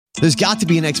There's got to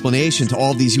be an explanation to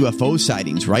all of these UFO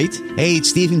sightings, right? Hey,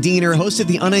 it's Stephen Diener, host of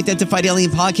the Unidentified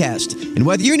Alien Podcast. And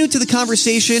whether you're new to the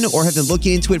conversation or have been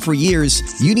looking into it for years,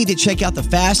 you need to check out the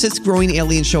fastest growing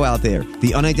alien show out there,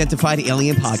 the Unidentified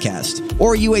Alien Podcast,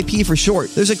 or UAP for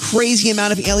short. There's a crazy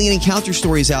amount of alien encounter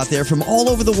stories out there from all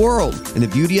over the world. And the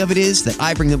beauty of it is that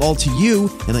I bring them all to you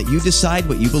and let you decide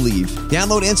what you believe.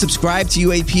 Download and subscribe to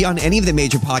UAP on any of the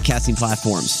major podcasting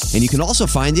platforms. And you can also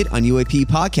find it on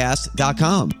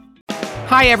UAPpodcast.com.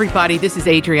 Hi, everybody. This is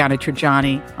Adriana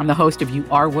Trajani. I'm the host of You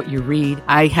Are What You Read.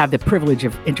 I have the privilege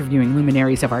of interviewing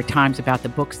luminaries of our times about the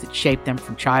books that shaped them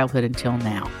from childhood until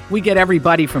now. We get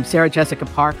everybody from Sarah Jessica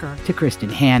Parker to Kristen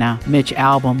Hanna, Mitch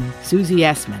Albom, Susie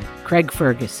Essman, Craig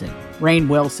Ferguson, Rainn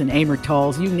Wilson, Amor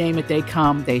Tolls, you name it, they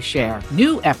come, they share.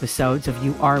 New episodes of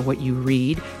You Are What You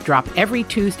Read drop every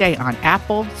Tuesday on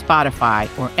Apple, Spotify,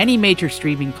 or any major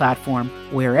streaming platform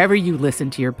wherever you listen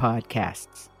to your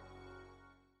podcasts.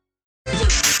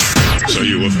 So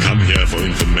you have come here for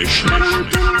information.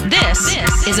 This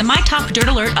is a My Talk Dirt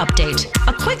Alert update.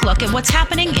 A quick look at what's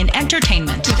happening in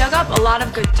entertainment. We dug up a lot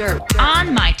of good dirt.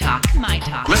 On My Talk.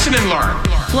 Listen and learn.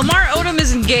 Lamar Odom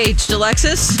is engaged,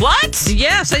 Alexis. What?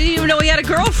 Yes, I didn't even know he had a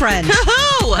girlfriend.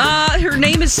 Who? Her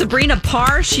name is Sabrina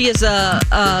Parr. She is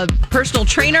a personal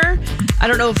trainer. I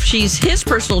don't know if she's his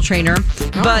personal trainer,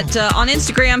 but on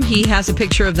Instagram, he has a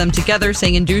picture of them together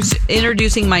saying,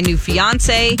 introducing my new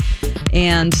fiance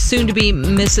and soon to be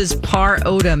Mrs. Parr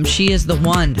Odom. She is the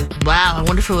one. Wow, I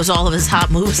wonder if it was all of his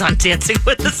hot moves on Dancing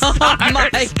with the Stars. Oh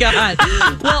my God.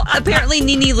 Well, apparently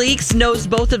Nene Leakes knows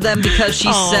both of them because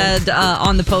she said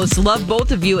on the post, love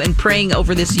both of you and praying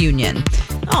over this union.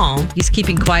 Oh. He's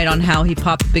keeping quiet on how he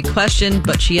popped the big question,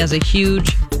 but she has a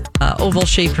huge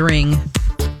oval-shaped ring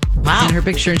in her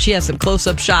picture, and she has some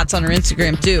close-up shots on her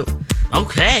Instagram, too.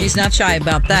 Okay. She's not shy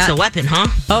about that. It's a weapon, huh?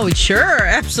 Oh, sure.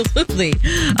 Absolutely.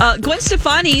 Gwen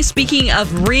Stefani, speaking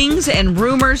of rings and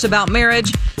rumors about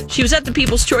marriage, she was at the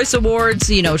People's Choice Awards.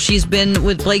 You know, she's been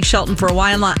with Blake Shelton for a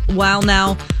while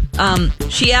now.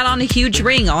 She had on a huge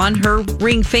ring on her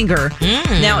ring finger.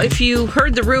 Now, if you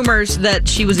heard the rumors that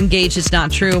she was engaged, it's not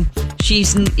true.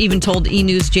 She's even told E!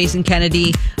 News' Jason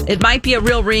Kennedy, it might be a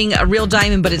real ring, a real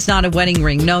diamond, but it's not a wedding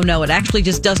ring. No, it actually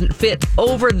just doesn't fit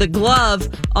over the glove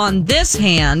on this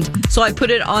hand, so I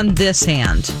put it on this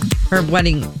hand, her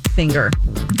wedding finger.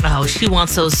 Oh, she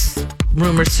wants those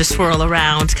rumors to swirl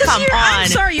around. Come on. I'm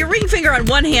sorry, your ring finger on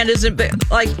one hand isn't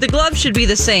like the glove should be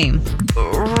the same.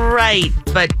 Right,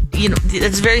 but you know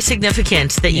it's very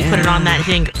significant that you put it on that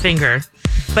finger.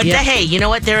 But hey, you know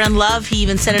what? They're in love. He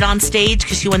even said it on stage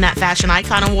because she won that Fashion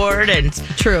Icon Award. And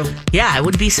true. Yeah, I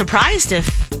would be surprised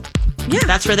if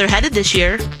that's where they're headed this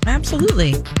year.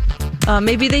 Absolutely.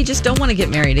 Maybe they just don't want to get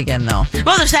married again, though.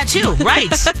 Well, there's that too, right?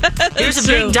 Here's a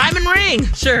big diamond ring.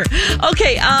 Sure.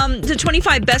 Okay, the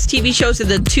 25 best TV shows of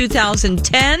the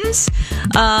 2010s.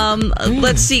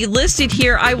 Let's see, listed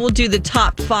here, I will do the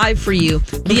top 5 for you.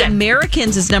 The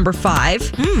Americans is number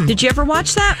 5. Did you ever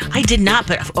watch that? I did not,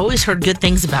 but I've always heard good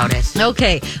things about it.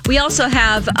 Okay. We also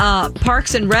have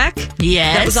Parks and Rec.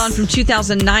 Yes. That was on from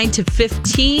 2009 to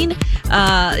 15.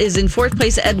 Is in 4th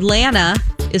place. Atlanta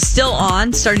is still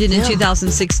on, started in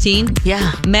 2016.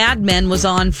 Yeah. Mad Men was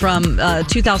on from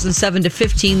 2007 to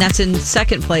 15. That's in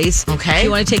 2nd place. Okay. Do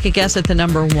you want to take a guess at the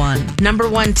number 1? Number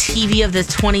 1 TV of the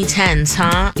 2010s,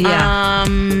 huh? Yeah.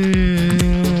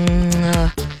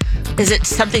 Is it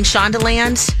something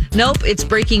Shondaland? Nope, it's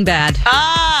Breaking Bad.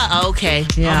 Ah, okay.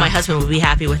 Yeah. Oh, my husband would be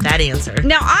happy with that answer.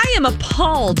 Now, I am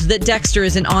appalled that Dexter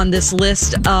isn't on this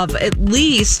list of at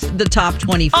least the top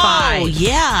 25. Oh,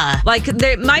 yeah. Like,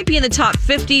 there might be in the top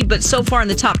 50, but so far in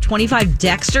the top 25,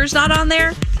 Dexter's not on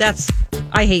there.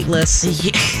 I hate lists.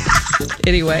 Yeah.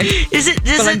 Anyway.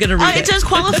 I'm going to read it. It does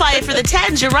qualify for the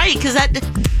 10s. You're right, because that...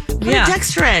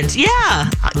 Dexter ends.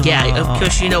 Yeah. Yeah, of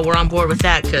course, we're on board with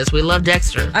that because we love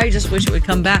Dexter. I just wish it would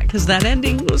come back because that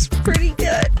ending was pretty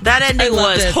good. That ending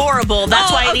was horrible.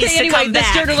 That's why it needs to come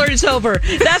back. This Dirt Alert is over.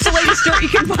 That's the latest dirt. You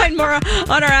can find more on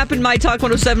our app and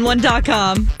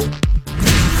mytalk1071.com.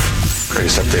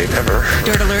 Greatest update ever.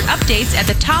 Dirt Alert updates at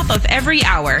the top of every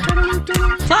hour.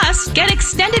 Plus, get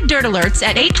extended Dirt Alerts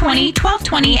at 8:20,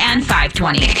 12:20, and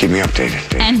 5:20. Keep me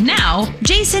updated. And now,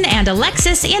 Jason and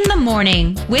Alexis in the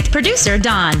morning with producer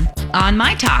Don on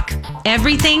My Talk.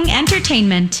 Everything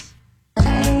Entertainment. All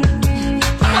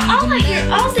I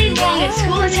hear all day long at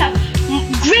school is how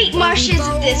great Marsha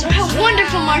did this or how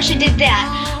wonderful Marsha did that.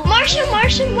 Marsha,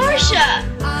 Marsha,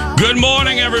 Marsha. Good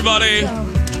morning, everybody.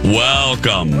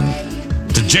 Welcome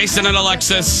to Jason and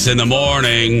Alexis in the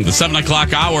morning, the 7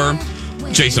 o'clock hour.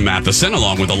 Jason Matheson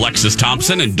along with Alexis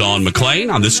Thompson and Dawn McClain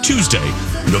on this Tuesday,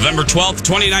 November 12th,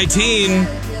 2019.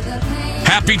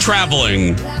 Happy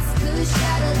traveling on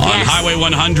Highway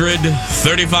 100,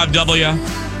 35W,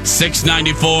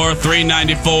 694,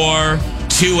 394,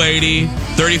 280,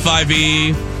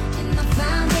 35E.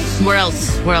 Where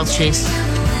else, Chase?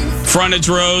 Frontage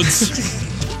roads.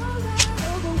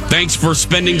 Thanks for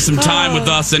spending some time with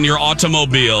us in your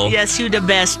automobile. Yes, you're the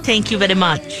best. Thank you very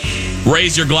much.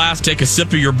 Raise your glass, take a sip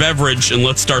of your beverage, and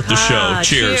let's start the show.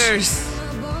 Cheers.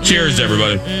 Cheers,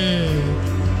 everybody.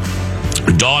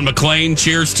 Dawn McClain,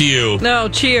 cheers to you. No,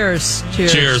 cheers.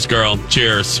 Cheers, girl.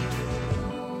 Cheers.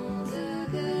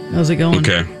 How's it going?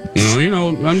 Okay.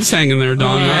 I'm just hanging there,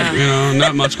 Dawn.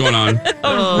 Not much going on.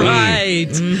 Right.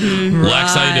 Mm-hmm.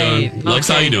 Lex, how you doing? Lex,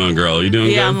 how you doing, girl? You doing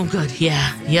good? Yeah, I'm good.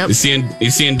 Yeah. Yep. You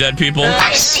seeing dead people?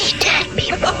 I see dead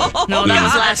people. No, that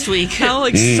was last week. How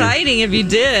exciting if you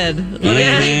did. What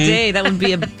a great day. That would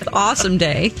be an awesome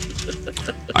day.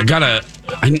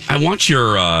 I want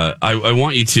your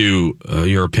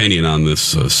your opinion on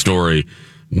this story.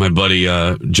 My buddy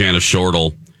Jana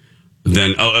Shortle.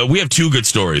 Then we have two good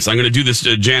stories. I'm going to do this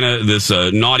Jana this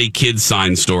naughty kid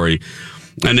sign story,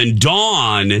 and then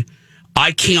Dawn.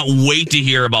 I can't wait to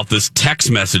hear about this text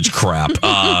message crap.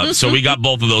 So we got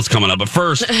both of those coming up. But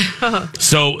first,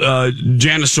 so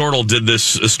Jana Shortle did this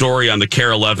story on the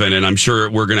Care 11, and I'm sure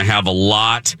we're going to have a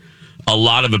lot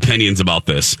of opinions about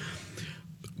this.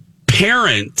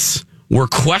 Parents were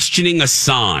questioning a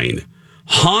sign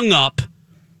hung up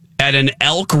at an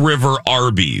Elk River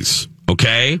Arby's.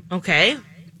 Okay? Okay.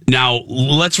 Now,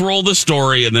 let's roll the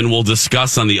story, and then we'll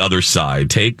discuss on the other side.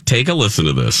 Take a listen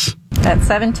to this. At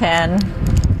 7:10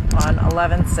 on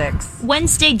 11/6.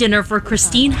 Wednesday dinner for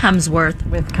Christine Hemsworth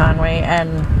With Conway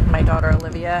and my daughter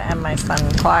Olivia and my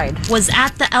son Clyde. was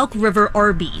at the Elk River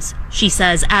Arby's. She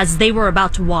says as they were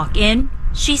about to walk in,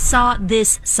 she saw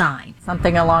this sign.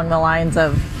 Something along the lines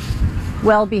of,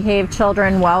 well-behaved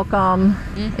children welcome.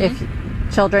 If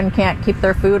children can't keep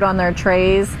their food on their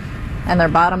trays and their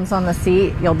bottoms on the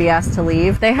seat, you'll be asked to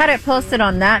leave. They had it posted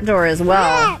on that door as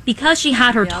well. Because she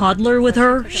had her toddler with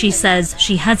her, she says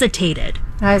she hesitated.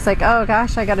 I was like, oh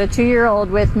gosh, I got a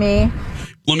 2-year-old with me.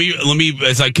 Let me,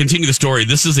 as I continue the story,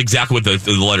 this is exactly what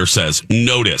the letter says.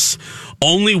 Notice,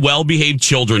 only well-behaved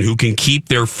children who can keep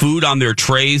their food on their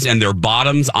trays and their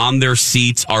bottoms on their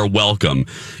seats are welcome.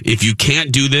 If you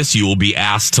can't do this, you will be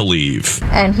asked to leave.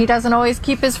 And he doesn't always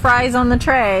keep his fries on the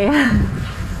tray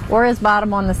or his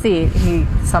bottom on the seat. He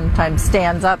sometimes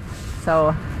stands up.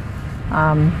 So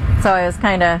I was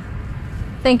kind of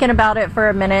thinking about it for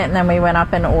a minute, and then we went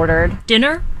up and ordered.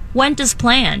 Dinner went as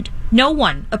planned. No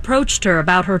one approached her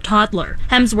about her toddler.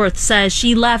 Hemsworth says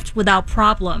she left without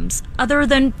problems, other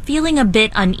than feeling a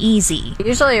bit uneasy.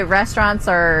 Usually restaurants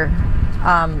are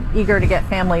eager to get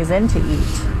families in to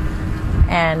eat,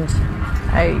 and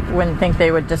I wouldn't think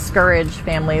they would discourage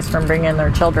families from bringing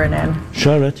their children in.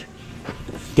 Charlotte,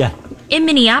 yeah. In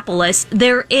Minneapolis,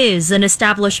 there is an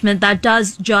establishment that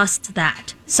does just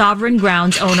that. Sovereign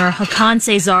Grounds owner Hakan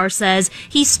Cesar says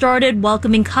he started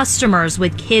welcoming customers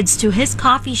with kids to his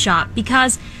coffee shop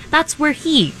because that's where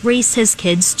he raised his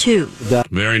kids too.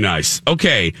 Very nice.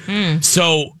 Okay,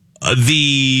 so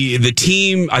the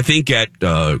team, I think at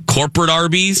corporate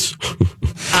Arby's,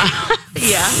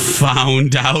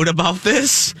 found out about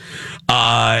this.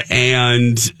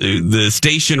 And the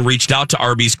station reached out to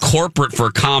Arby's corporate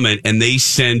for comment, and they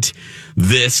sent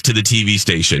this to the TV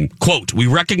station. Quote, we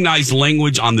recognized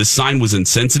language on the sign was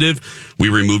insensitive. We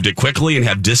removed it quickly and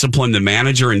have disciplined the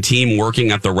manager and team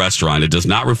working at the restaurant. It does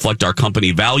not reflect our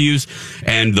company values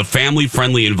and the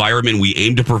family-friendly environment we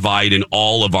aim to provide in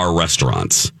all of our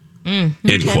restaurants. End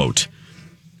quote.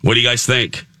 What do you guys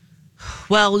think?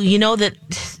 Well, you know that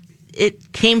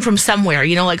it came from somewhere,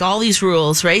 like all these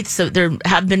rules, right? So there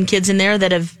have been kids in there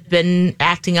that have been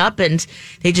acting up, and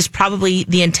they just probably,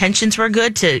 the intentions were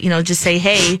good to, just say,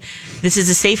 hey, this is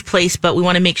a safe place, but we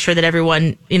want to make sure that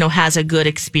everyone, has a good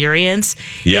experience.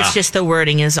 Yeah. It's just the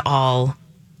wording is all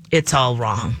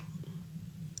wrong.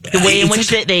 The way in which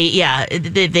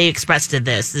they expressed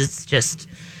this, it's just,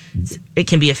 it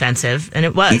can be offensive, and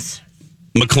it was.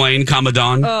 McLean,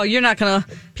 Commandant. Oh,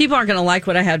 people aren't gonna like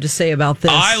what I have to say about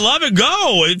this. I love it.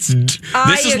 Go.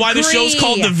 This is why the show's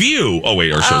called The View. Oh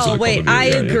wait, our show's not called The View. I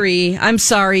agree. I'm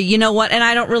sorry. You know what? And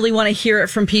I don't really want to hear it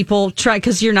from people.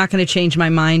 Because you're not going to change my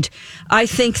mind. I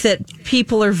think that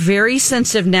people are very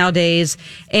sensitive nowadays,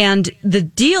 and the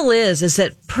deal is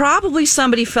that probably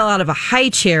somebody fell out of a high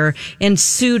chair and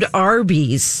sued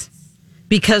Arby's.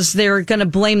 Because they're going to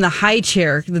blame the high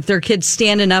chair, that their kid's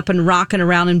standing up and rocking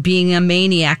around and being a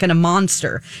maniac and a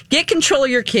monster. Get control of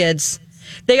your kids.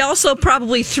 They also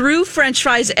probably threw French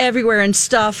fries everywhere and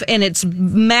stuff, and it's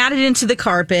matted into the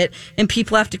carpet, and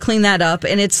people have to clean that up.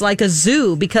 And it's like a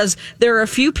zoo because there are a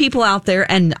few people out there,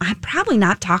 and I'm probably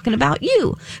not talking about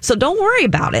you. So don't worry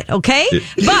about it, okay?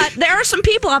 But there are some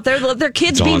people out there that let their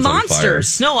kids be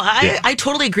monsters. No, I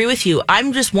totally agree with you.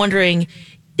 I'm just wondering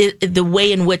the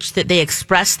way in which that they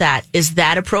express that. Is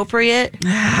that appropriate?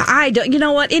 I don't. You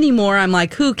know what? Anymore, I'm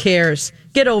like, who cares?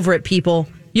 Get over it, people.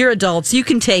 You're adults. You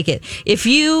can take it. If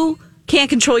you can't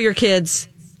control your kids,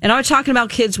 and I'm not talking about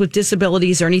kids with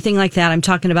disabilities or anything like that. I'm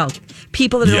talking about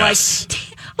people that are like,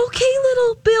 okay,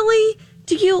 little Billy,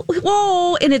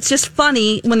 and it's just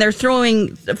funny when they're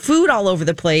throwing food all over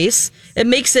the place. It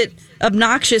makes it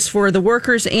obnoxious for the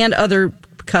workers and other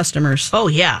customers. Oh,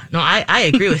 yeah. No, I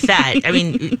agree with that. I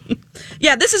mean,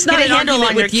 yeah, this is not an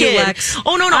argument with you, Lex.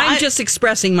 Oh, no. I'm just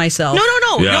expressing myself. No.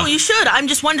 No, you should. I'm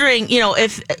just wondering,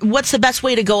 what's the best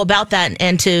way to go about that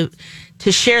and to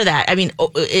share that? I mean,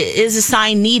 is a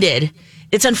sign needed?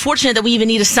 It's unfortunate that we even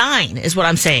need a sign, is what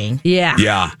I'm saying. Yeah.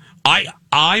 Yeah.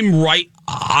 I'm right.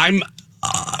 I'm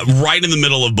right in the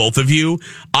middle of both of you.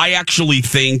 I actually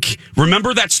think,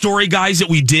 remember that story, guys, that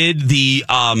we did, the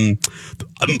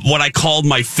what I called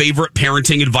my favorite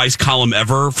parenting advice column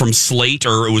ever from Slate,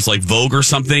 or it was like Vogue or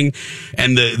something,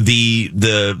 and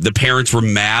the parents were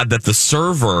mad that the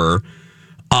server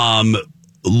told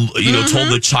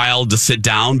the child to sit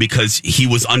down because he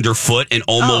was underfoot and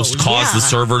almost caused the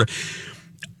server to...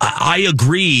 I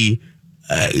agree.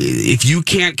 If you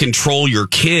can't control your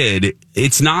kid,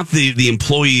 it's not the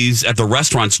employees at the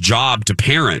restaurant's job to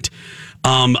parent.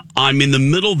 I'm in the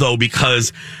middle, though,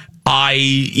 because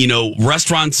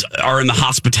restaurants are in the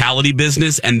hospitality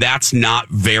business, and that's not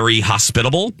very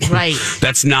hospitable. Right.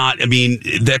 That's not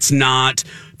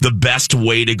the best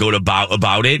way to go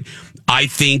about it. I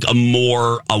think a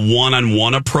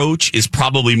one-on-one approach is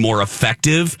probably more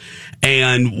effective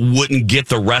and wouldn't get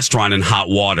the restaurant in hot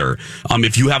water.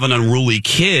 If you have an unruly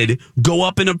kid, go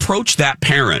up and approach that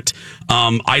parent.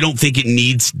 I don't think it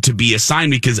needs to be a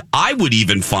sign, because I would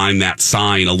even find that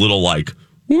sign a little like,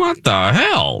 what the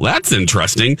hell? That's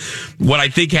interesting. What I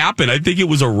think happened, I think it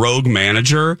was a rogue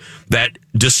manager that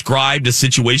described a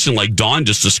situation like Dawn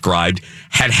just described,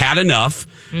 had enough,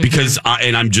 because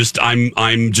I'm just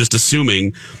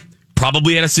assuming,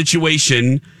 probably had a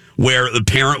situation where the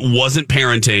parent wasn't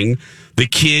parenting. The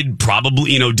kid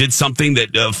probably, did something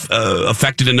that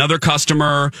affected another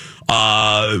customer,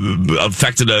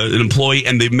 affected an employee,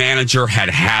 and the manager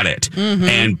had it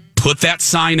and put that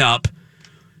sign up.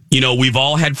 We've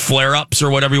all had flare-ups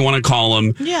or whatever you want to call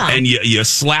them. Yeah. And you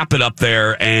slap it up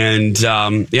there, and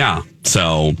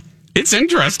so it's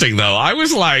interesting, though. I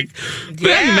was like, that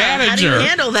manager. How do you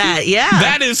handle that? Yeah.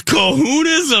 That is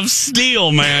kahunas of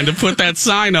steel, man, to put that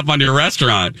sign up on your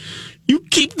restaurant. You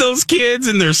keep those kids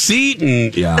in their seat,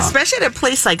 and especially at a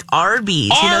place like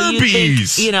Arby's.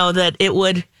 Arby's. You think, that it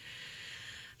would.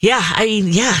 Yeah, I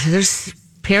mean, there's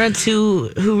parents who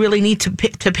really need to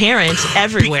parent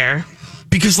everywhere.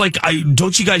 Because,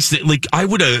 don't you guys think, I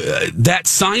would, that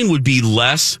sign would be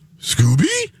less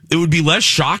Scooby? It would be less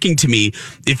shocking to me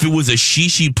if it was a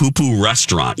shishi poo-poo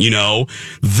restaurant,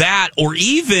 that, or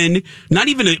even, not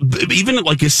even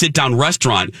like a sit-down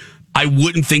restaurant. I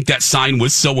wouldn't think that sign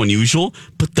was so unusual,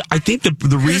 but I think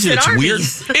the reason it's weird,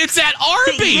 it's at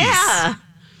Arby's. Yeah.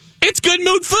 It's good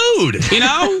mood food,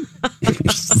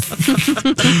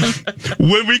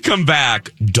 When we come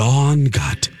back, Dawn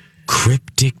got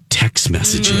cryptic text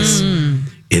messages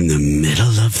in the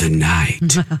middle of the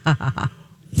night.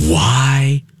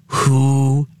 Why,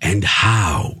 who, and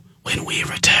how when we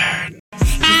return.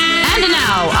 And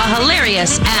now, a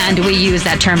hilarious, and we use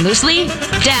that term loosely,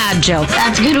 dad joke.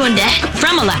 That's a good one, Dad.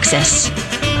 From Alexis.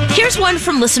 Here's one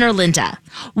from listener Linda.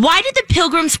 Why did the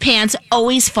pilgrims' pants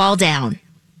always fall down?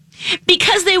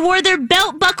 Because they wore their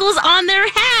belt buckles on their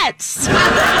hats. This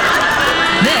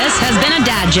has been a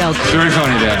dad joke. Very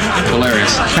funny, Dad.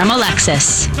 Hilarious. From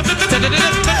Alexis.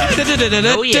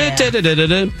 Oh,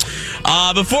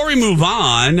 yeah. Before we move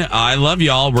on, I love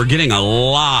y'all. We're getting a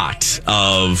lot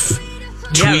of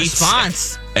tweets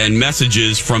response and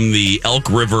messages from the Elk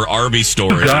River Arby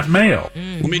story. Got mail.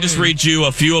 Let me just read you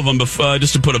a few of them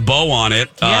just to put a bow on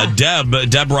it.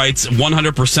 Deb writes,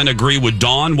 100% agree with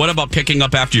Dawn. What about picking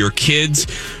up after your kids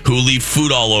who leave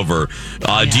food all over?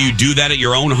 Do you do that at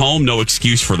your own home? No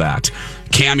excuse for that.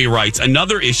 Cammie writes,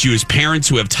 another issue is parents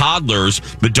who have toddlers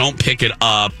but don't pick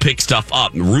stuff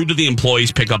up. Rude to the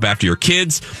employees, pick up after your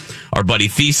kids. Our buddy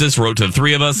Thesis wrote to the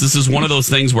three of us. This is one of those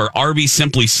things where Arby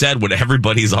simply said what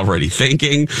everybody's already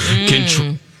thinking.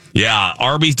 Yeah,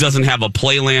 Arby's doesn't have a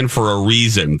playland for a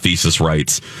reason, Thesis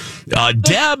writes.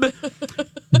 Deb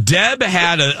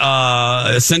had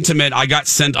a sentiment. I got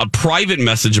sent a private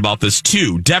message about this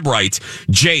too. Deb writes,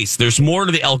 Jace, there's more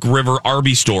to the Elk River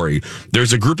Arby's story.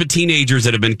 There's a group of teenagers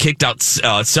that have been kicked out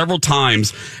several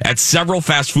times at several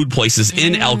fast food places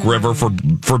in Elk River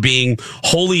for being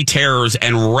holy terrors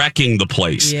and wrecking the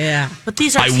place. Yeah. But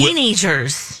these are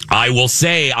teenagers. I will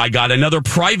say I got another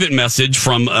private message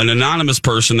from an anonymous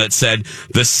person that said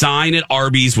the sign at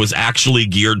Arby's was actually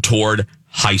geared toward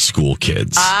high school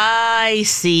kids. I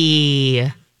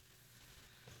see.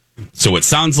 So it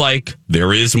sounds like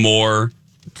there is more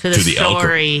to the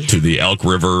story. To the Elk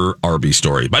River Arby's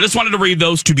story. But I just wanted to read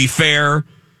those to be fair.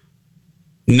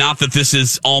 Not that this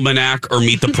is Almanac or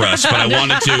Meet the Press, but I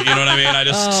wanted to, you know what I mean? I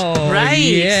just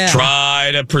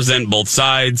try to present both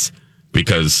sides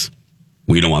because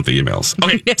we don't want the emails.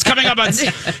 Okay, it's coming up on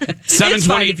 7:20. It's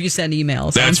fine if you send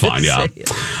emails. That's fine, yeah.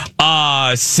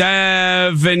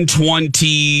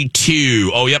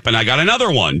 7:22. Oh, yep, and I got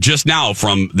another one just now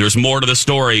from There's More to the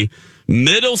Story.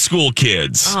 Middle school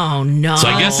kids. Oh, no. So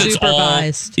I guess it's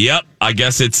Supervised. all... Yep, I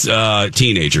guess it's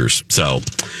teenagers. So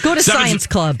go to Science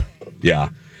Club. Yeah.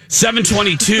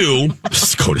 7:22.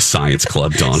 Just go to Science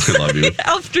Club, Dawn. I love you.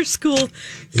 After school.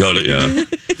 Go to, yeah.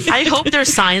 I hope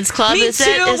there's Science Club. Me is too.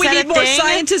 Is we that need a more thing?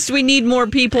 scientists. We need more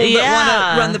people that want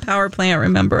to run the power plant.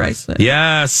 Remember I said.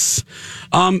 Yes.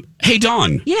 Hey,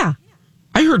 Dawn. Yeah.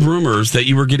 I heard rumors that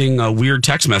you were getting weird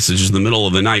text messages in the middle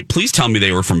of the night. Please tell me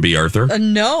they were from B. Arthur.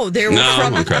 No, they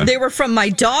were from my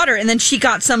daughter, and then she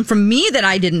got some from me that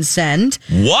I didn't send.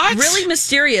 What? Really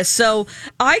mysterious. So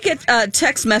I get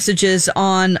text messages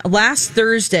on last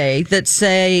Thursday that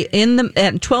say at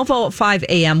 12:05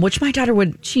 a.m., which my daughter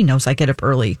she knows I get up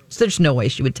early, so there's no way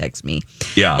she would text me.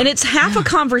 Yeah. And it's half a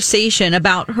conversation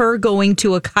about her going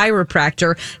to a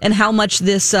chiropractor and how much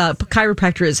this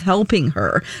chiropractor is helping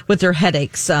her with her headache.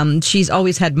 She's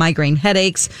always had migraine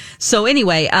headaches. So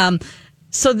anyway,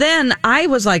 so then I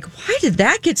was like, why did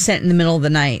that get sent in the middle of the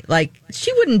night? Like,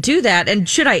 she wouldn't do that. And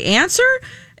should I answer?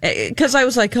 Because I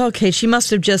was like, okay, she must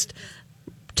have just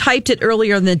typed it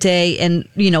earlier in the day and,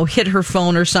 hit her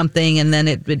phone or something, and then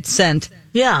it sent.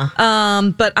 Yeah.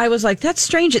 But I was like, that's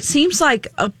strange. It seems like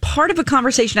a part of a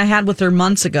conversation I had with her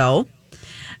months ago.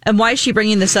 And why is she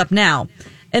bringing this up now?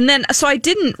 And then, so I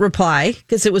didn't reply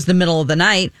because it was the middle of the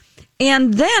night.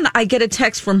 And then I get a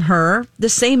text from her the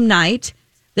same night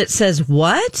that says,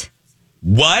 what?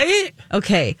 What?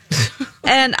 Okay.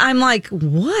 And I'm like,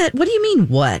 what? What do you mean,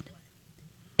 what?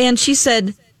 And she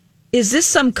said, is this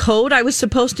some code I was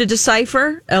supposed to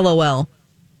decipher? LOL.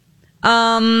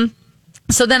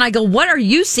 So then I go, what are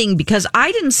you seeing? Because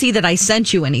I didn't see that I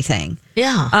sent you anything.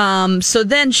 Yeah. So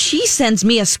then she sends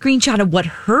me a screenshot of what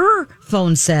her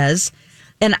phone says.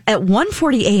 And at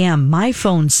 1:40 a.m., my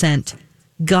phone sent,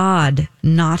 God,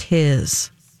 not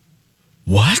his.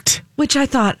 What? Which I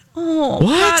thought, oh, what?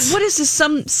 God, what is this?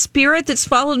 Some spirit that's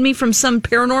followed me from some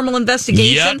paranormal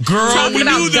investigation? Yep, girl, talking we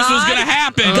about knew this was going to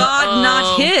happen. God,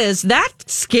 not his. That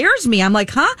scares me. I'm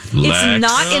like, huh? Lex. It's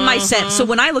not in my set. So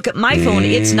when I look at my phone,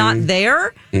 it's not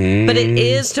there, but it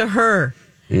is to her.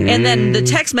 And then the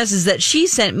text messages that she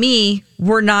sent me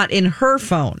were not in her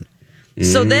phone.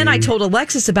 So then I told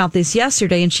Alexis about this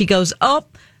yesterday, and she goes, oh,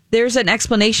 there's an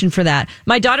explanation for that.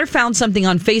 My daughter found something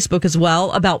on Facebook as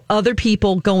well about other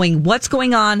people going, what's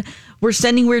going on? We're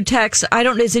sending weird texts.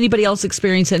 Is anybody else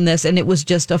experiencing this? And it was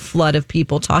just a flood of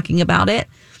people talking about it.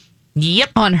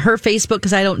 Yep. On her Facebook,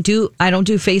 because I don't do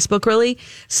Facebook really.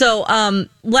 So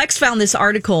Lex found this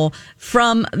article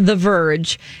from The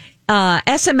Verge.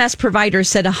 SMS providers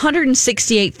said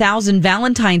 168,000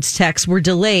 Valentine's texts were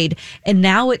delayed, and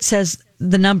now it says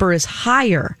the number is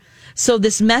higher. So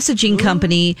this messaging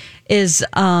company is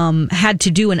had to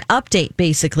do an update,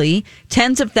 basically.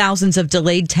 Tens of thousands of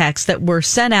delayed texts that were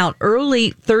sent out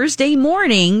early Thursday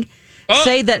morning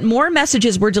say that more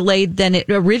messages were delayed than it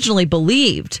originally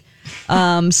believed.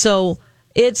 So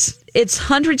it's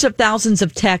hundreds of thousands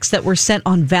of texts that were sent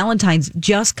on Valentine's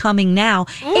just coming now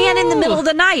and in the middle of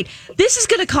the night. This is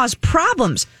going to cause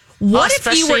problems. What if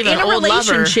you were in a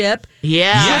relationship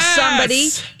with somebody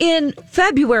in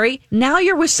February, now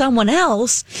you're with someone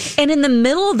else, and in the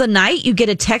middle of the night you get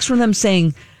a text from them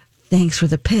saying, thanks for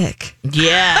the pic.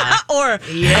 Yeah. Or, I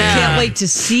can't wait to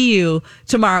see you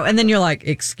tomorrow. And then you're like,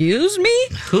 excuse me?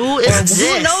 Who is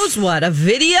this? Who knows what? A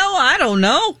video? I don't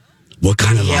know. What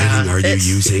kind of lighting are you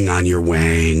using on your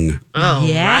wang? Oh,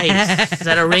 right. Is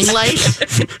that a ring light?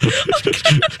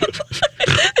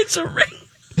 It's a ring light.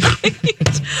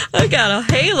 I got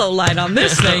a halo light on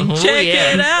this thing. Check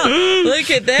it out.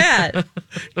 Look at that.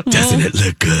 Doesn't it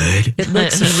look good? It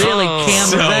looks really camera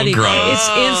So ready. gross. It's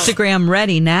Instagram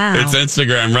ready now. It's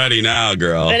Instagram ready now,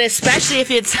 girl. And especially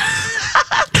if it's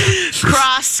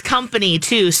cross company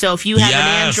too. So if you have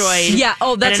an Android,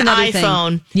 that's and an another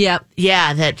iPhone, thing. Yep.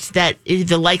 Yeah, that is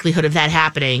the likelihood of that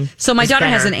happening. So my is daughter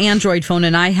has better. an Android phone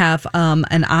and I have an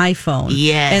iPhone.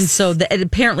 Yes. And so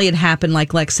apparently it happened,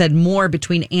 like Lex said, more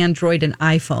between Android and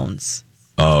iPhones.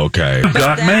 Oh, okay.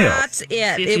 Got mail. That's it. See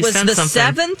if It you was sent the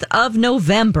something. 7th of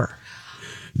November.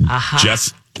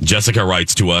 Jessica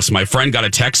writes to us, my friend got a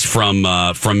text from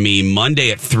me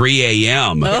Monday at 3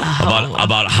 a.m.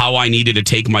 about how I needed to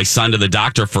take my son to the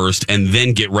doctor first and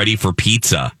then get ready for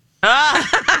pizza.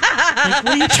 What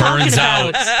are you talking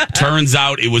about? Turns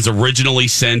out it was originally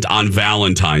sent on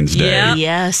Valentine's Day. Yeah.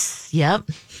 Yes. Yep.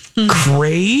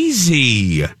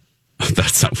 Crazy.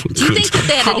 That's not Do you think that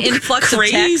they had an influx of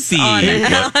texts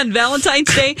on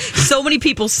Valentine's Day? So many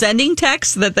people sending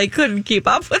texts that they couldn't keep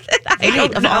up with it. I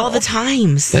don't Of know. all the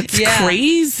times. That's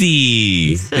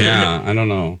crazy. Yeah, I don't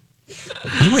know.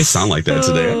 Why do I sound like that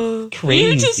today? Crazy.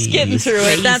 You're just getting through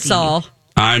it. That's all.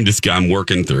 I'm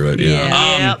working through it.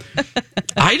 Yeah.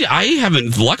 I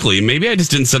haven't. Luckily, maybe I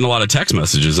just didn't send a lot of text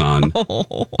messages on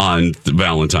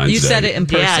Valentine's Day. You said it in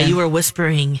person. Yeah, you were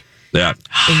whispering Yeah.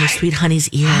 in your sweet honey's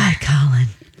ear. Hi, Colin.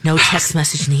 No text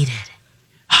message needed.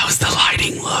 How's the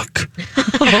lighting look?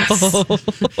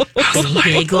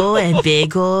 Bagel and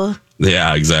bagel.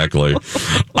 Yeah, exactly.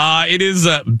 It is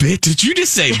did you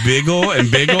just say biggle and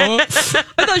biggle?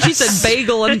 I thought she said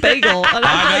bagel and bagel. And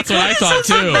I'm That's what I thought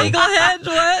too. Bagel head?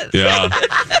 What? Yeah.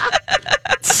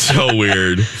 So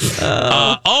weird.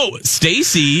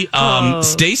 Stacy.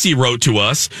 Stacy wrote to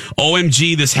us,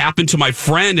 OMG, this happened to my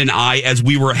friend and I as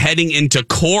we were heading into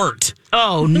court.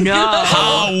 Oh, no.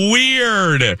 How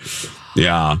weird.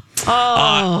 Yeah.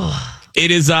 It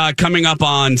is coming up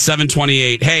on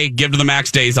 7:28. Hey, Give to the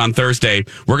Max Days on Thursday.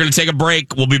 We're going to take a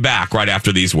break. We'll be back right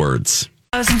after these words.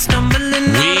 We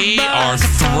are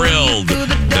thrilled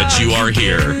that you are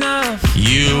here.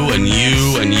 You and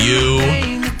you and you.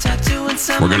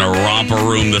 We're going to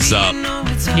romper-room this up.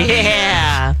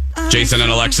 Yeah. Jason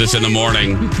and Alexis in the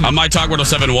morning. On My Talk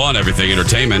 107.1, Everything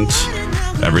Entertainment.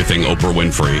 Everything Oprah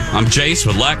Winfrey. I'm Jace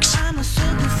with Lex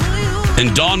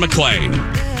and Dawn McClain.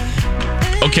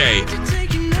 Okay,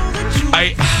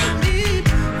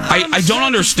 I don't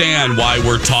understand why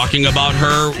we're talking about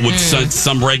her with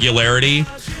some regularity.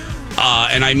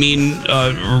 And I mean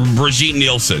Brigitte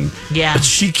Nielsen. Yeah.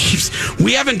 But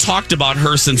we haven't talked about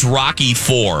her since Rocky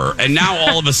IV. And now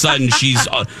all of a sudden she's...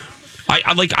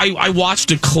 I watched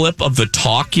a clip of the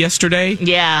talk yesterday.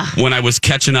 Yeah. When I was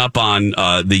catching up on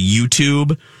the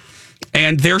YouTube.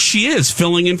 And there she is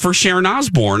filling in for Sharon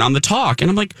Osbourne on the talk. And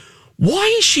I'm like...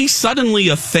 Why is she suddenly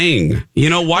a thing?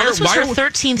 You know, This was her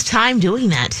 13th time doing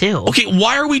that, too. Okay,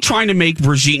 why are we trying to make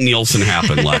Brigitte Nielsen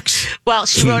happen, Lex? Well,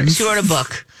 she wrote a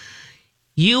book.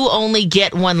 You Only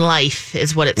Get One Life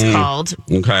is what it's called.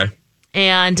 Okay.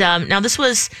 And now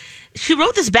she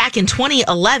wrote this back in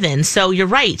 2011. So you're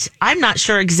right. I'm not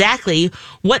sure exactly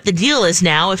what the deal is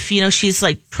now. If, she's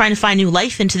like trying to find new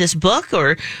life into this book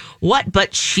or what,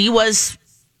 but she was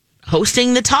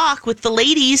hosting the talk with the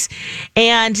ladies,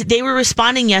 and they were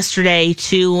responding yesterday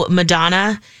to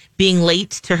Madonna being late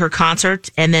to her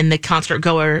concert and then the concert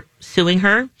goer suing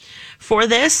her for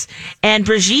this. And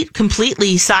Brigitte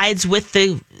completely sides with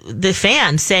the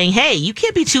fans, saying, hey, you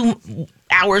can't be 2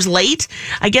 hours late.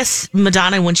 I guess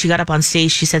Madonna, when she got up on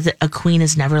stage, she said that a queen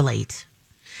is never late.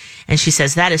 And she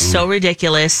says, that is so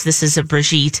ridiculous. This is a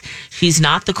Brigitte. She's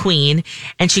not the queen.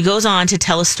 And she goes on to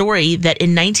tell a story that in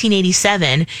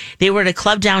 1987, they were at a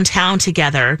club downtown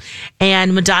together,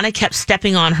 and Madonna kept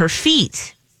stepping on her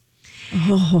feet.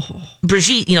 Oh.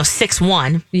 Brigitte,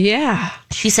 6'1". Yeah.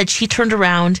 She said she turned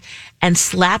around and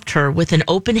slapped her with an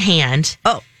open hand.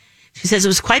 Oh. She says it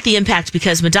was quite the impact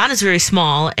because Madonna's very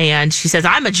small, and she says,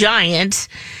 I'm a giant.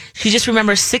 She just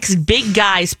remembers 6 big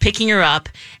guys picking her up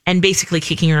and basically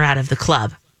kicking her out of the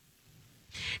club.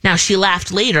 Now, she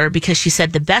laughed later because she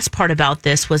said the best part about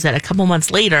this was that a couple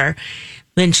months later,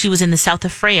 when she was in the south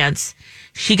of France,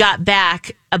 she got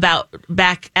back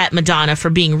at Madonna for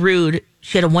being rude.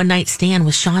 She had a one-night stand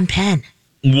with Sean Penn.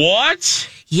 What?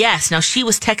 Yes. Now, she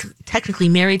was technically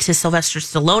married to Sylvester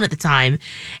Stallone at the time,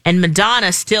 and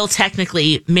Madonna still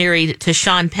technically married to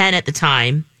Sean Penn at the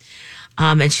time.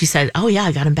 And she said, "Oh yeah,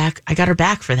 I got him back. I got her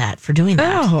back for doing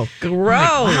that." Oh, gross!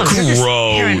 Wow, you're just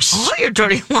airing Gross. all your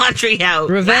dirty laundry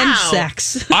out. Revenge Wow.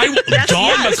 sex. Dawn she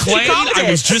McClain, called I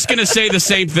was it. just going to say the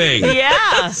same thing.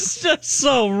 Yeah. It's just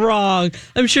so wrong.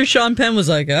 I'm sure Sean Penn was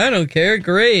like, I don't care.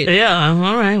 Great. Yeah.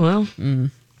 All right. Well.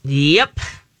 Yep.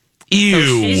 Ew.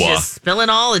 So she's just spilling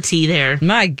all the tea there.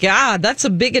 My God, that's a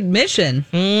big admission.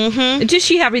 Mm-hmm. Did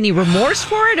she have any remorse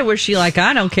for it, or was she like,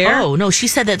 I don't care? Oh, no, she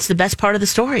said that's the best part of the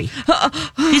story.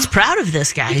 She's proud of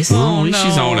this, guys. Well, at least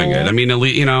she's owning it. I mean, at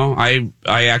least,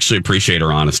 I actually appreciate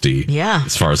her honesty. Yeah.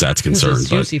 As far as that's concerned. This is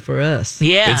juicy for us.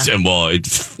 Yeah.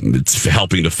 It's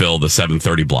helping to fill the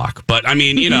 7:30 block. But I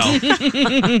mean,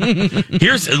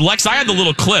 here's Lex. I had the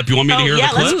little clip. You want me to hear the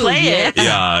clip? Let's play it.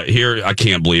 Yeah. Here, I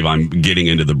can't believe I'm getting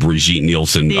into the Brigitte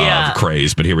Nielsen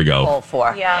craze, but here we go.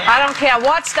 I don't care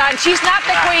what's done. She's not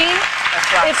the queen.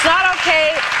 It's not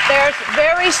okay. There's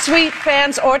very sweet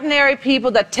fans, ordinary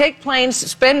people that take planes,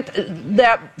 spend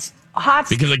their hot.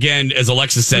 Because again, as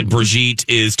Alexis said, Brigitte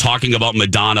is talking about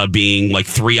Madonna being like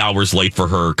 3 hours late for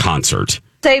her concert.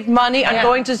 Save money on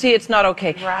going to see It's Not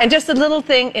Okay. Right. And just a little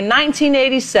thing, in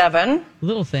 1987,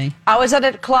 I was at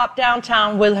a club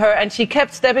downtown with her, and she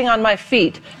kept stepping on my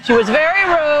feet. She was very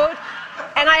rude,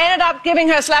 and I ended up giving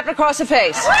her a slap across the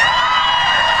face.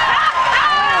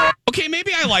 Okay,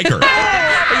 maybe I like her.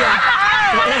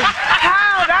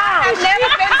 I've never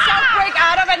been so quick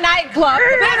out of a nightclub.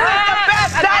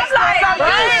 That's like you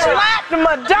slapped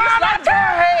Madonna to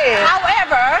her head.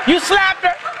 However, you slapped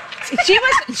her.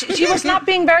 She was not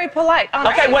being very polite.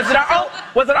 Okay, was it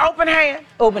an open hand?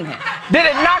 Open hand. Did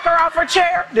it knock her off her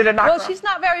chair? Well, she's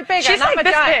not very big. She's I'm like a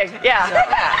this giant. big.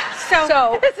 Yeah.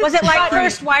 So was it like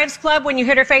First Wives Club when you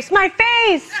hit her face? My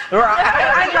face.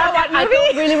 I don't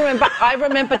really remember. I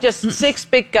remember just 6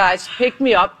 big guys picked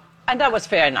me up. And that was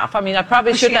fair enough. I mean, I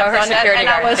probably shouldn't have done that, and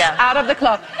I was out of the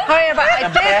club. However, I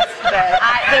did.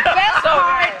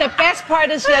 The best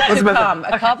part is yet to come.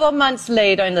 A couple of months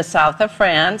later, in the south of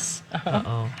France,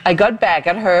 I got back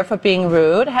at her for being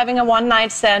rude, having a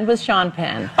one-night stand with Sean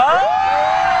Penn.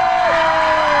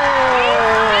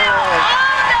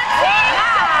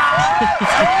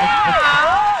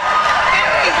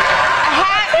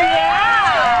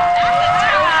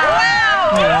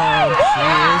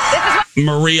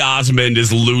 Marie Osmond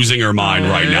is losing her mind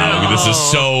right now. This is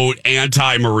so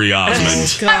anti-Marie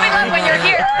Osmond. When you're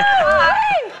here.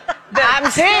 I'm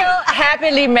still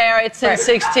happily married since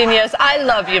 16 years. I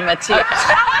love you, Matthias.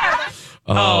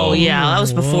 Oh, yeah, that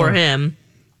was before him.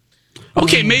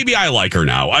 Okay, maybe I like her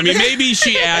now. I mean, maybe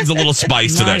she adds a little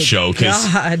spice to that show,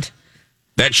 because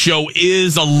that show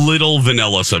is a little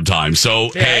vanilla sometimes. So,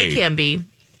 hey. It can be.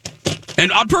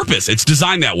 And on purpose, it's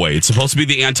designed that way. It's supposed to be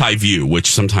the anti-View,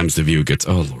 which sometimes the View gets.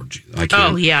 Oh Lord, I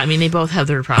can't. Oh yeah, I mean they both have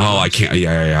their problems. Oh, I can't.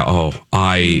 Yeah. Oh,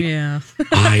 I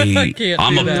can't.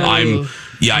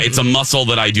 It's a muscle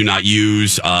that I do not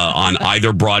use on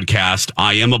either broadcast.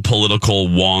 I am a political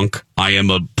wonk. I am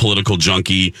a political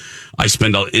junkie. I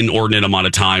spend an inordinate amount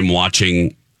of time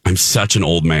watching. I'm such an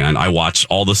old man. I watch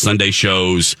all the Sunday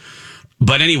shows.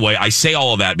 But anyway, I say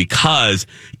all of that because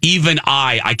even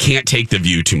I can't take the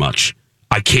View too much.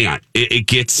 I can't. It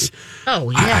gets. Oh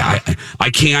yeah. I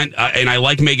can't. And I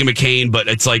like Meghan McCain, but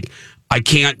it's like I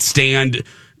can't stand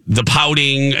the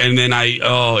pouting, and then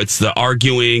it's the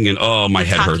arguing, and my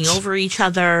head hurts. Talking over each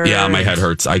other. Yeah, my head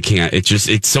hurts. I can't.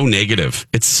 It's so negative.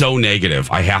 It's so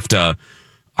negative. I have to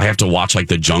watch like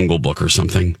The Jungle Book or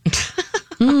something.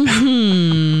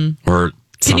 Or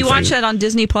can you watch that on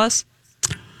Disney Plus?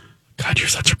 God, you're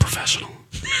such a professional.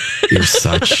 You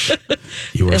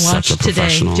are such a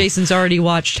professional. Jason's already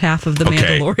watched half of The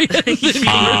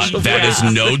Mandalorian. That is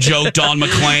no joke, Dawn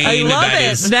McClain. I love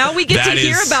it. Now we get to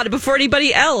hear about it before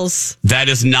anybody else. That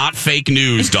is not fake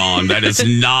news, Dawn. That is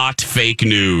not fake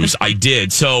news. I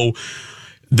did. So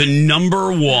the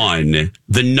number one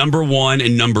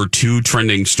and number 2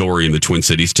 trending story in the Twin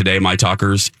Cities today, my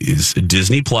talkers, is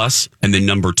Disney Plus, and then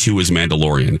number 2 is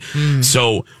Mandalorian.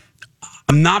 So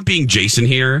I'm not being Jason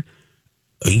here.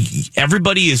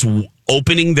 Everybody is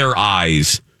opening their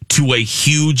eyes to a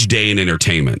huge day in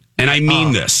entertainment, and I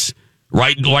mean this,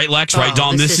 right, Lex, right,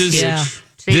 Dawn. This is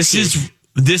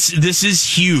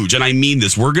huge, and I mean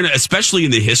this. We're gonna, especially in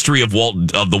the history of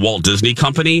the Walt Disney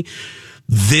Company.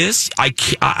 This I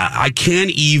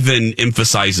can't even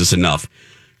emphasize this enough.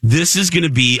 This is going to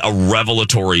be a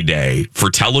revelatory day for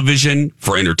television,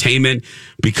 for entertainment,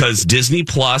 because Disney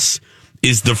Plus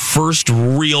is the first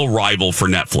real rival for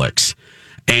Netflix.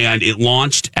 And it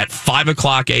launched at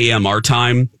 5:00 a.m. our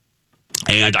time.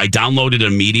 And I downloaded it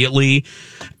immediately.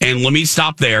 And let me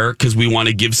stop there because we want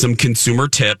to give some consumer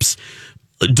tips.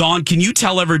 Dawn, can you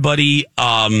tell everybody,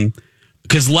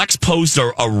 because Lex posed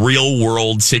a real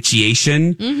world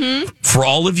situation for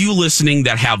all of you listening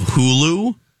that have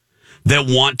Hulu, that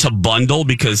want to bundle,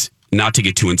 because not to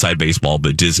get too inside baseball,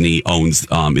 but Disney is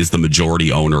the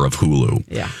majority owner of Hulu.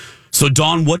 Yeah. So,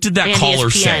 Dawn, what did that And caller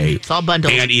ESPN. say? It's all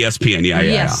bundled. And ESPN,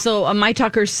 yeah. So My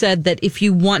Talker said that if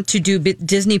you want to do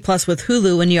Disney Plus with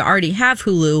Hulu and you already have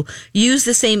Hulu, use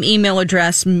the same email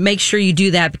address. Make sure you do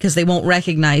that because they won't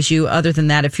recognize you. Other than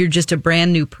that, if you're just a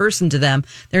brand new person to them,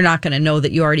 they're not going to know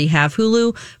that you already have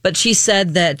Hulu. But she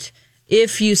said that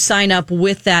if you sign up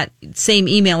with that same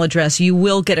email address, you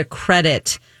will get a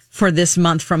credit for this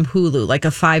month from Hulu, like a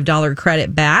 $5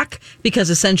 credit back, because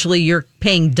essentially you're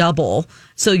paying double.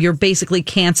 So you're basically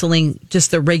canceling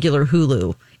just the regular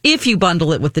Hulu if you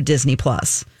bundle it with the Disney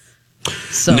Plus.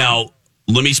 So now,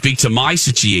 let me speak to my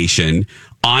situation.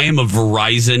 I am a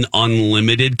Verizon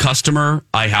Unlimited customer.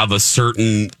 I have a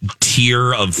certain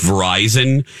tier of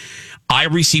Verizon. I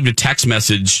received a text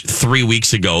message 3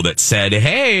 weeks ago that said,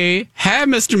 hey,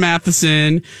 Mr.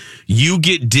 Matheson, you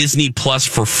get Disney Plus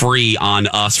for free on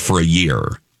us for a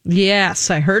year. yes,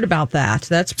 I heard about that.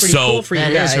 That's pretty cool for you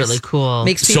guys. That is really cool.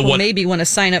 Makes people maybe want to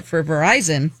sign up for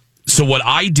Verizon. So what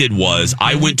I did was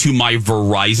I went to my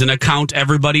Verizon account,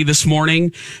 everybody, this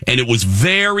morning, and it was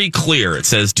very clear. It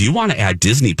says, do you want to add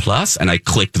Disney Plus? And I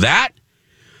clicked that.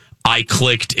 I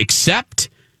clicked accept.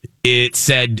 It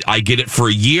said I get it for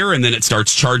a year, and then it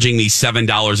starts charging me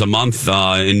 $7 a month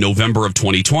in November of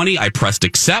 2020. I pressed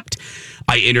accept.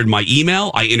 I entered my email.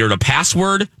 I entered a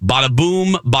password. Bada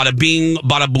boom, bada bing,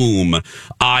 bada boom.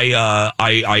 I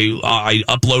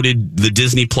uploaded the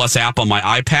Disney Plus app on my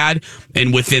iPad,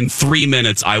 and within 3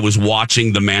 minutes, I was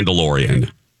watching The Mandalorian.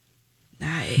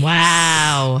 Nice.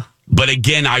 Wow. But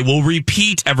again, I will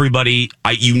repeat, everybody,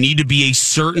 you need to be a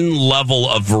certain level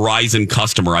of Verizon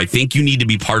customer. I think you need to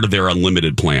be part of their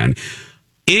unlimited plan.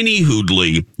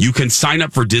 Anywhoodly, you can sign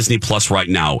up for Disney Plus right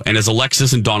now. And as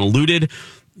Alexis and Dawn alluded,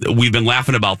 we've been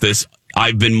laughing about this.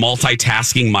 I've been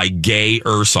multitasking my gay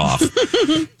ears off.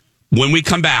 When we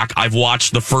come back, I've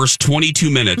watched the first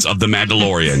 22 minutes of The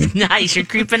Mandalorian. Nice, you're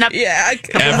creeping up. Yeah,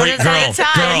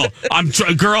 I'm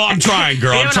trying.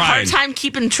 You're having a hard time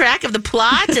keeping track of the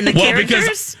plot and the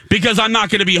characters? Because I'm not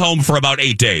going to be home for about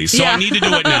 8 days, so I need to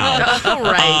do it now. All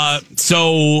right.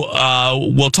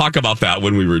 We'll talk about that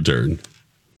when we return.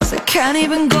 Can't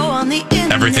even go on the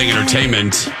internet. Everything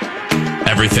entertainment,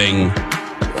 everything.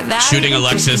 Shooting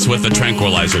Alexis with a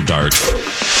tranquilizer dart.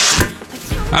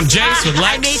 I'm Jace with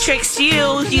Lex. I matrixed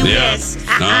you miss.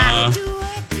 I'm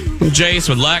Jace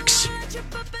with Lex.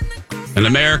 And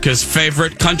America's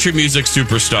favorite country music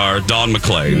superstar, Dawn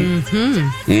McClain.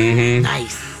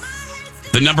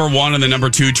 Nice. The number one and the number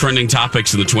two trending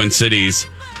topics in the Twin Cities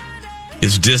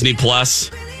is Disney Plus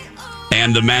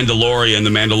and The Mandalorian. The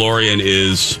Mandalorian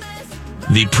is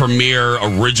the premier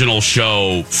original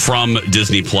show from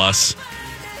Disney Plus.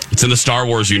 It's in the Star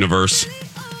Wars universe.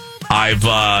 I've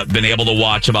been able to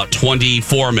watch about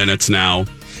 24 minutes now.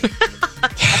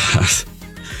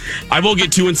 I will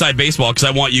get too inside baseball because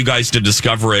I want you guys to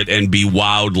discover it and be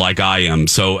wowed like I am.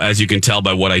 So as you can tell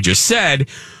by what I just said,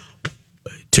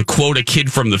 to quote a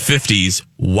kid from the 50s,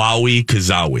 wowie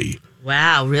kazowie.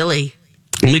 Wow, really?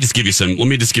 Let me just give you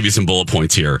some bullet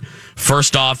points here.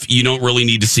 First off, you don't really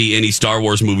need to see any Star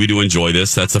Wars movie to enjoy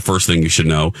this. That's the first thing you should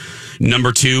know.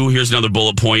 Number two, here's another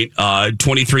bullet point.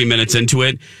 23 minutes into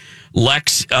it,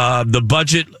 Lex, the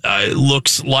budget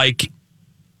looks like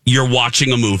you're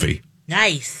watching a movie.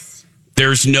 Nice.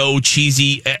 There's no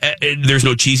cheesy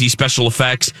special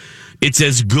effects. It's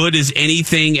as good as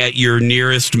anything at your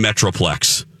nearest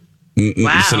Metroplex.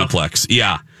 Cineplex.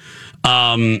 Yeah.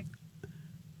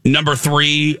 Number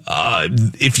three,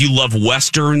 if you love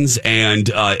Westerns and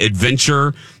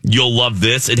adventure, you'll love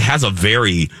this. It has a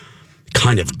very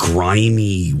kind of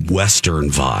grimy Western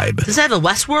vibe. Does that have a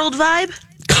Westworld vibe?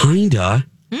 Kinda.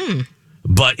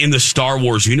 But in the Star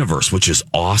Wars universe, which is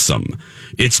awesome.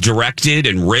 It's directed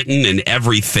and written and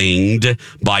everythinged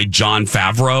by Jon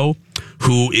Favreau,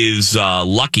 who is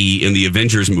lucky in the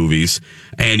Avengers movies.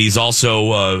 And he's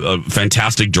also a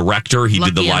fantastic director. He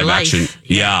did the live action.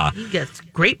 Yeah. He gets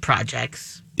great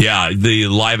projects. Yeah. The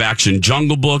live action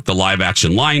Jungle Book, the live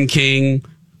action Lion King,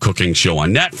 cooking show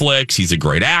on Netflix. He's a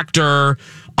great actor.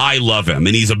 I love him.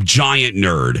 And he's a giant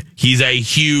nerd. He's a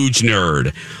huge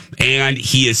nerd. And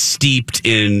he is steeped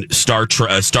in Star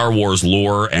Wars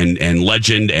lore and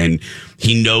legend. And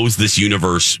he knows this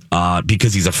universe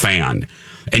because he's a fan.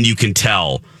 And you can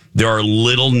tell there are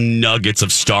little nuggets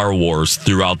of Star Wars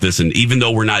throughout this. And even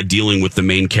though we're not dealing with the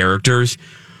main characters,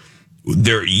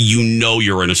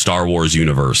 you're in a Star Wars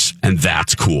universe. And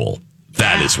that's cool.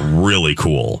 That is really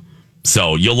cool.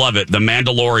 So you'll love it. The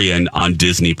Mandalorian on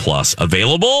Disney Plus.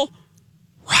 Available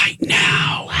right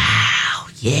now. Wow.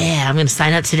 Yeah, I'm going to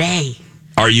sign up today.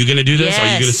 Are you going to do this? Yes. Are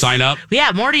you going to sign up? Yeah,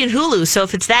 I'm already in Hulu. So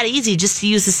if it's that easy just to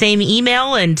use the same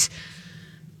email and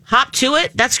hop to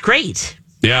it. That's great.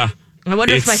 Yeah. I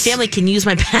wonder if my family can use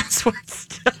my password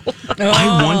still.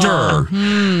 I wonder.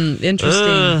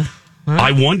 Interesting.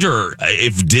 I wonder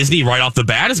if Disney right off the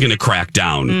bat is going to crack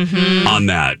down on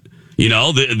that. You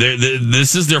know,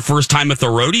 this is their first time at the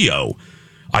rodeo.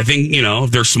 I think,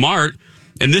 if they're smart.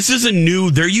 And this is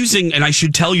they're using, and I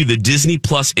should tell you, the Disney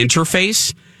Plus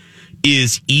interface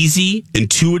is easy,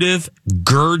 intuitive,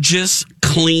 gorgeous,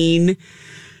 clean,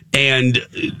 and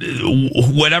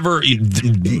whatever.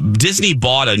 Disney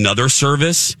bought another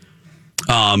service,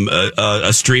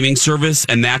 a streaming service,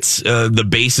 and that's the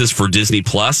basis for Disney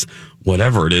Plus.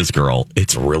 Whatever it is, girl,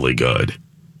 it's really good.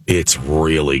 It's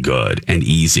really good and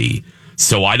easy.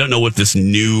 So I don't know if this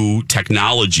new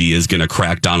technology is going to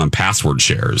crack down on password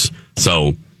shares.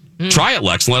 So try it,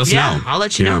 Lex, and let us know. Yeah, I'll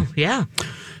let you know. Yeah.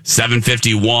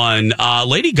 7:51.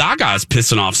 Lady Gaga is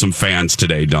pissing off some fans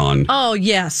today, Dawn. Oh,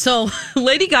 yeah. So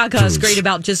Lady Gaga is great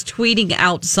about just tweeting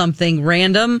out something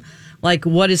random, like,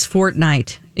 what is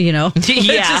Fortnite?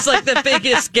 It's just like the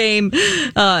biggest game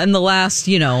in the last,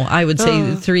 I would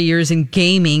say 3 years in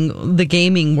the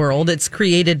gaming world. It's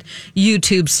created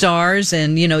YouTube stars,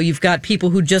 and, you've got people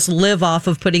who just live off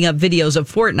of putting up videos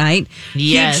of Fortnite.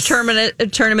 Yes.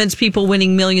 Huge tournaments, people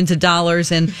winning millions of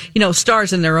dollars, and,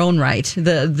 stars in their own right,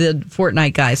 the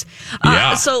Fortnite guys.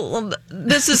 Yeah. So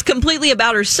this is completely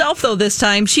about herself, though, this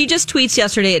time. She just tweets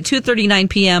yesterday at 2:39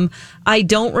 p.m., I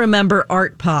don't remember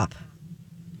Art Pop.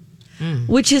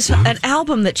 Which is an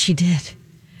album that she did.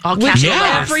 All which capital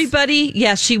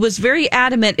everybody, she was very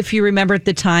adamant, if you remember at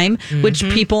the time, which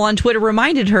people on Twitter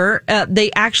reminded her. They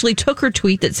actually took her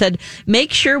tweet that said,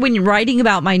 make sure when you're writing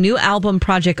about my new album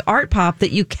project, Art Pop,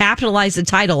 that you capitalize the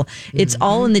title. It's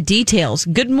all in the details.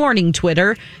 Good morning,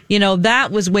 Twitter.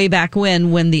 That was way back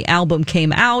when the album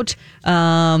came out.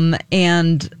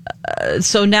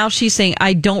 So now she's saying,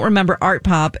 I don't remember Art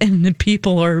Pop, and the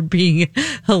people are being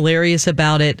hilarious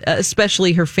about it,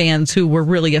 especially her fans who were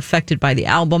really affected by the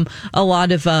album. A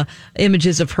lot of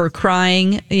images of her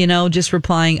crying, just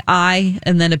replying,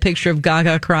 and then a picture of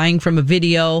Gaga crying from a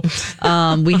video.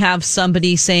 We have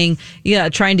somebody saying,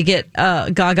 trying to get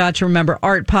Gaga to remember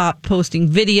Art Pop, posting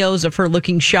videos of her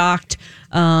looking shocked.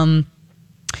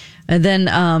 And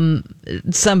then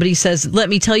somebody says, let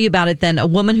me tell you about it then. A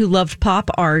woman who loved pop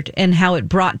art and how it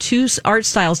brought two art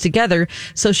styles together.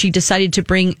 So she decided to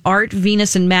bring art,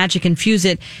 Venus, and magic and fuse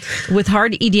it with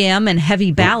hard EDM and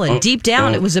heavy ballad. Deep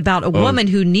down, it was about a woman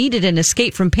who needed an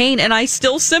escape from pain, and I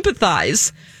still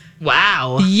sympathize.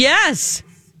 Wow. Yes.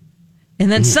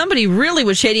 And then somebody really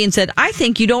was shady and said, I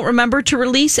think you don't remember to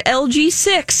release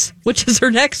LG6, which is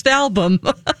her next album.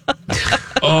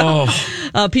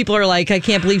 People are like, I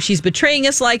can't believe she's betraying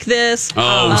us like this.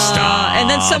 Stop. And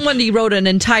then somebody wrote an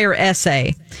entire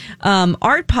essay.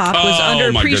 Art Pop was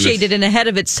underappreciated and ahead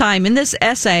of its time. In this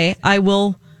essay, I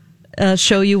will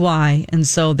show you why. And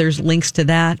so there's links to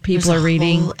that. People are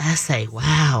reading. Whole essay.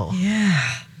 Wow. Yeah.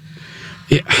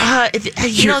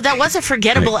 That was a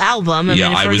forgettable album. I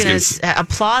mean,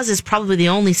 Applause is probably the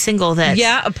only single that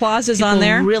Applause is on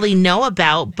there. Really know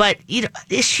about, but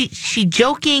is she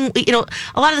joking? A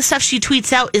lot of the stuff she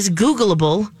tweets out is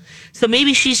Googleable, so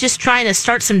maybe she's just trying to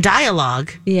start some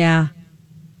dialogue. Yeah.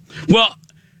 Well,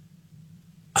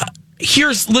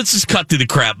 let's just cut through the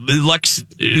crap. Lex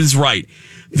is right.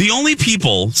 The only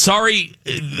people,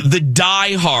 the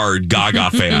diehard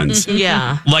Gaga fans.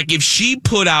 Yeah. Like if she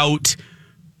put out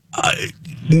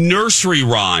nursery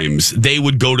rhymes, they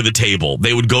would go to the table.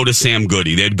 They would go to Sam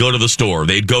Goody. They'd go to the store.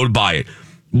 They'd go to buy it.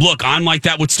 Look, I'm like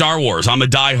that with Star Wars. I'm a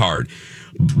diehard.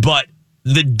 But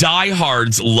the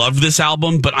diehards love this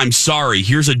album, but I'm sorry.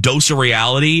 Here's a dose of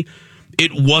reality.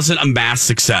 It wasn't a mass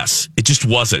success. It just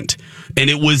wasn't. And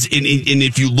it was, and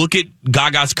if you look at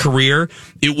Gaga's career,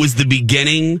 it was the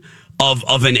beginning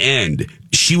of an end.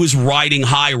 She was riding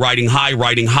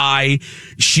high.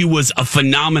 She was a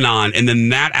phenomenon. And then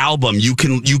that album, you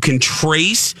can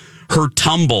trace her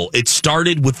tumble. It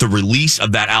started with the release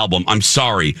of that album. I'm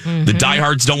sorry. The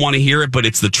diehards don't want to hear it, but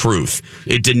it's the truth.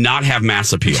 It did not have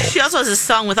mass appeal. She also has a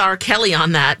song with R. Kelly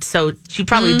on that, so she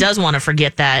probably does want to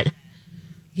forget that.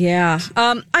 Yeah.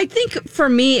 I think for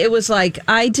me, it was like,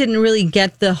 I didn't really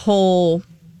get the whole,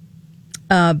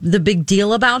 the big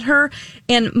deal about her.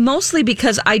 And mostly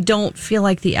because I don't feel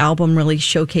like the album really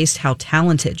showcased how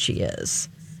talented she is.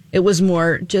 It was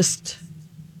more just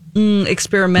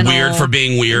experimental. Weird for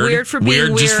being weird. Weird for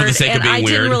being weird. Just for the sake of being weird.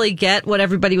 I didn't really get what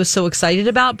everybody was so excited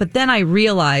about. But then I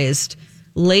realized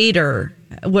later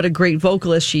what a great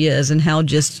vocalist she is and how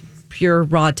just pure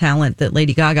raw talent that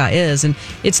Lady Gaga is, and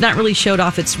it's not really showed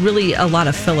off. It's really a lot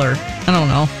of filler. I don't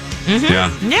know.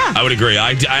 Yeah, I would agree.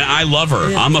 I love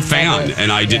her. I'm a fan,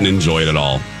 and I didn't enjoy it at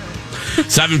all.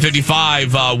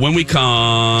 7:55. When we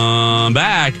come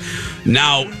back,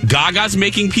 now Gaga's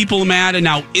making people mad, and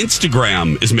now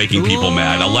Instagram is making people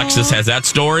mad. Alexis has that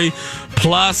story,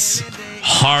 plus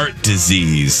heart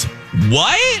disease.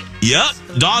 What? Yep.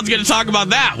 Dawn's going to talk about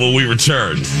that when we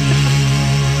return.